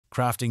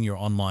Crafting your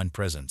online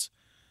presence.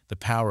 The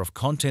power of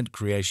content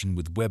creation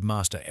with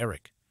Webmaster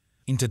Eric.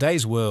 In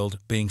today's world,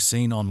 being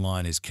seen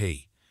online is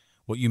key.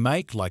 What you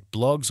make, like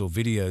blogs or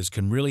videos,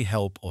 can really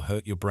help or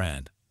hurt your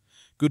brand.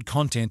 Good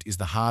content is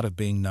the heart of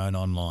being known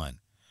online.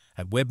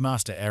 At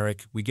Webmaster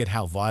Eric, we get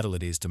how vital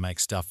it is to make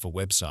stuff for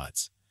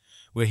websites.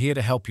 We're here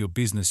to help your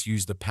business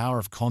use the power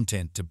of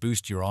content to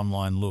boost your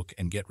online look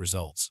and get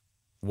results.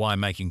 Why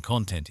making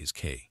content is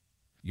key.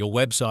 Your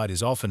website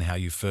is often how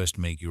you first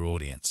meet your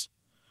audience.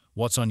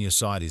 What's on your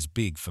site is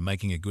big for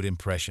making a good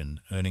impression,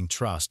 earning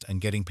trust,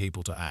 and getting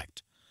people to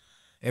act.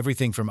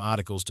 Everything from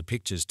articles to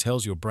pictures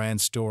tells your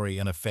brand story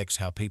and affects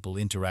how people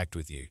interact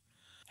with you.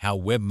 How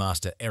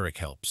Webmaster Eric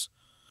helps.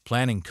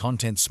 Planning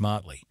content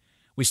smartly.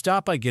 We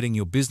start by getting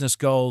your business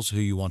goals, who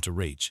you want to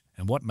reach,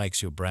 and what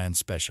makes your brand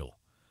special.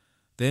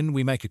 Then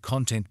we make a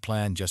content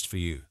plan just for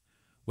you.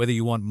 Whether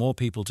you want more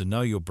people to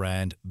know your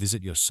brand,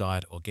 visit your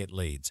site, or get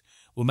leads,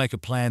 we'll make a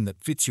plan that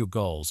fits your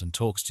goals and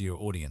talks to your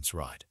audience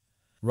right.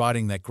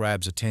 Writing that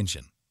grabs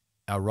attention.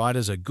 Our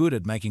writers are good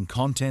at making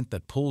content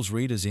that pulls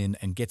readers in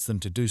and gets them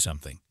to do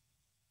something.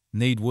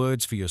 Need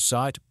words for your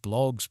site,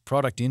 blogs,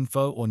 product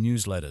info, or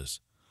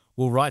newsletters?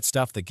 We'll write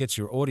stuff that gets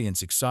your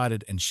audience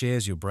excited and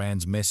shares your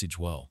brand's message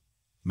well.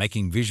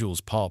 Making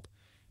visuals pop.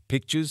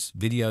 Pictures,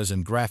 videos,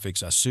 and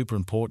graphics are super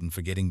important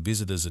for getting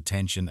visitors'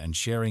 attention and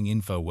sharing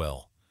info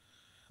well.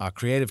 Our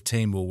creative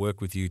team will work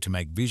with you to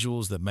make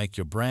visuals that make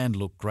your brand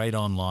look great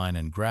online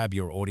and grab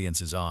your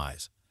audience's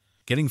eyes.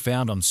 Getting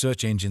found on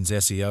search engines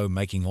SEO.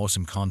 Making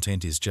awesome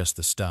content is just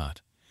the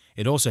start.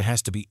 It also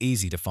has to be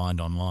easy to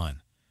find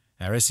online.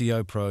 Our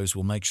SEO pros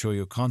will make sure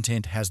your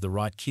content has the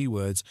right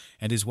keywords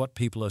and is what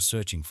people are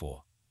searching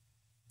for.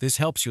 This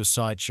helps your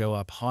site show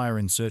up higher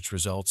in search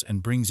results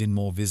and brings in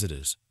more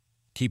visitors.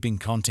 Keeping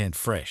content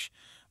fresh.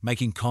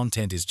 Making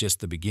content is just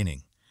the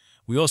beginning.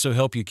 We also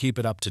help you keep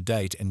it up to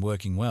date and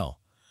working well.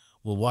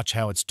 We'll watch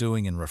how it's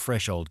doing and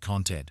refresh old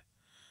content.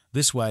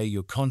 This way,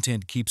 your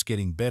content keeps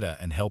getting better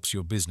and helps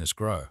your business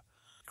grow.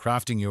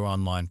 Crafting your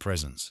online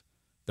presence.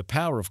 The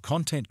power of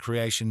content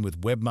creation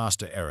with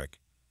Webmaster Eric.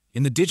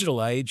 In the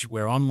digital age,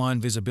 where online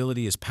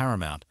visibility is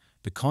paramount,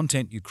 the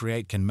content you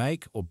create can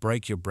make or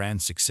break your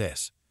brand's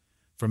success.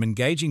 From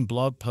engaging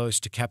blog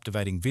posts to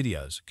captivating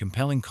videos,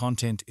 compelling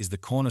content is the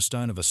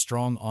cornerstone of a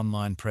strong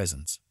online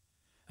presence.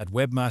 At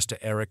Webmaster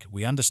Eric,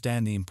 we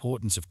understand the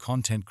importance of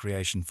content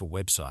creation for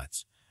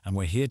websites, and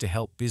we're here to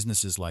help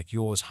businesses like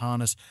yours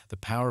harness the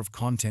power of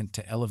content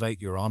to elevate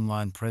your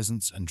online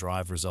presence and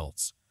drive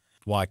results.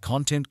 Why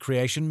content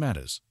creation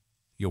matters.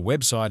 Your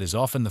website is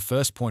often the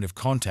first point of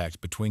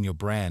contact between your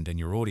brand and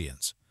your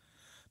audience.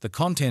 The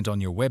content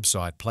on your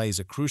website plays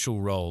a crucial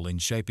role in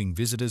shaping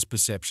visitors'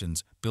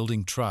 perceptions,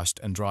 building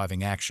trust, and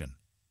driving action.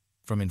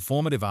 From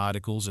informative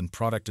articles and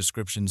product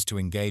descriptions to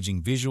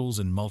engaging visuals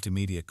and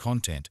multimedia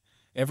content,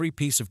 every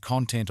piece of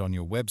content on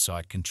your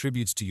website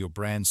contributes to your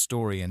brand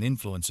story and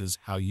influences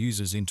how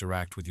users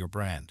interact with your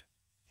brand.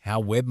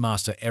 How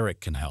Webmaster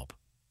Eric can help.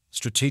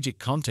 Strategic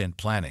content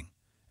planning.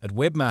 At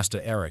Webmaster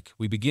Eric,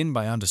 we begin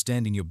by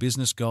understanding your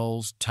business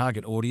goals,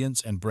 target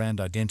audience, and brand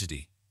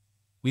identity.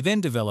 We then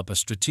develop a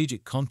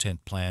strategic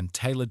content plan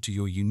tailored to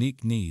your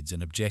unique needs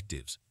and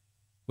objectives.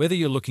 Whether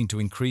you're looking to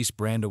increase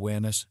brand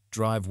awareness,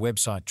 drive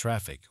website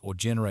traffic, or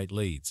generate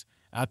leads,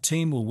 our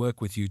team will work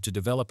with you to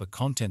develop a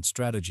content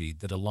strategy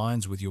that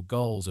aligns with your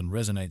goals and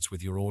resonates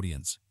with your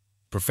audience.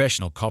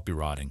 Professional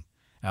copywriting.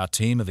 Our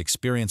team of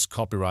experienced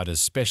copywriters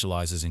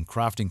specializes in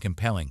crafting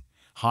compelling,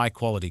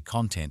 high-quality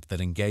content that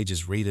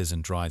engages readers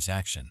and drives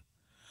action.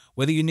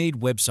 Whether you need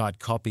website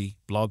copy,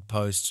 blog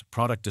posts,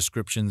 product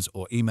descriptions,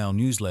 or email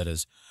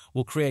newsletters,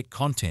 we'll create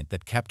content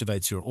that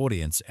captivates your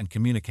audience and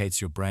communicates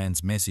your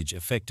brand's message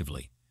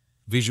effectively.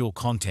 Visual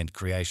content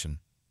creation.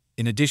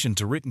 In addition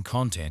to written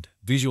content,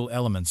 visual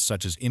elements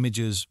such as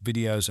images,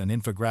 videos, and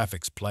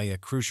infographics play a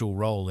crucial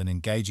role in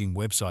engaging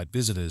website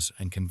visitors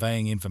and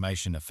conveying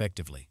information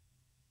effectively.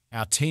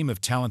 Our team of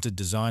talented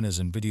designers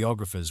and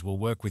videographers will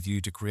work with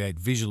you to create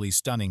visually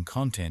stunning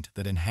content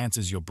that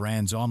enhances your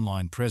brand's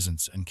online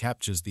presence and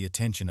captures the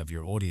attention of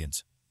your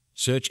audience.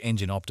 Search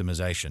engine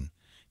optimization.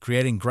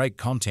 Creating great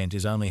content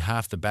is only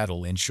half the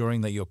battle. Ensuring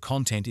that your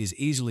content is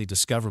easily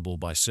discoverable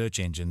by search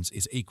engines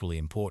is equally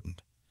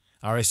important.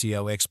 Our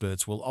SEO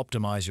experts will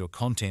optimize your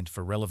content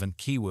for relevant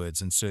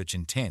keywords and search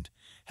intent,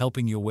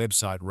 helping your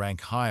website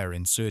rank higher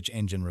in search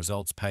engine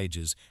results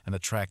pages and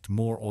attract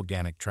more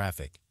organic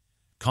traffic.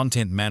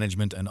 Content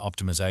management and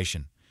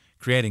optimization.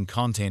 Creating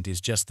content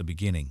is just the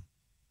beginning.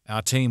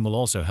 Our team will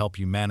also help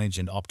you manage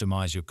and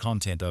optimize your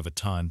content over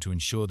time to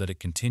ensure that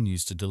it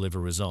continues to deliver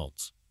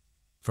results.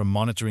 From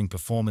monitoring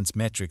performance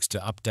metrics to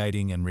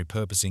updating and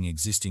repurposing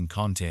existing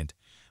content,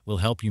 we'll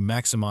help you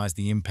maximize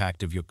the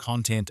impact of your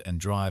content and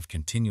drive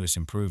continuous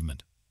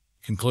improvement.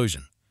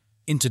 Conclusion.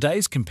 In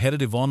today's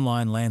competitive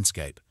online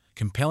landscape,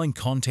 compelling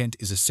content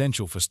is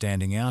essential for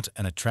standing out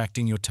and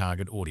attracting your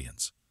target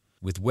audience.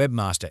 With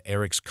Webmaster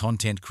Eric's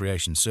content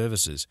creation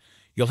services,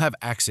 you'll have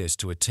access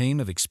to a team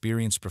of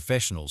experienced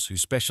professionals who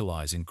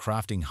specialize in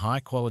crafting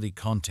high-quality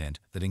content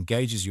that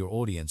engages your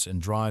audience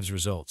and drives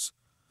results.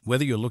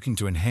 Whether you're looking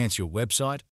to enhance your website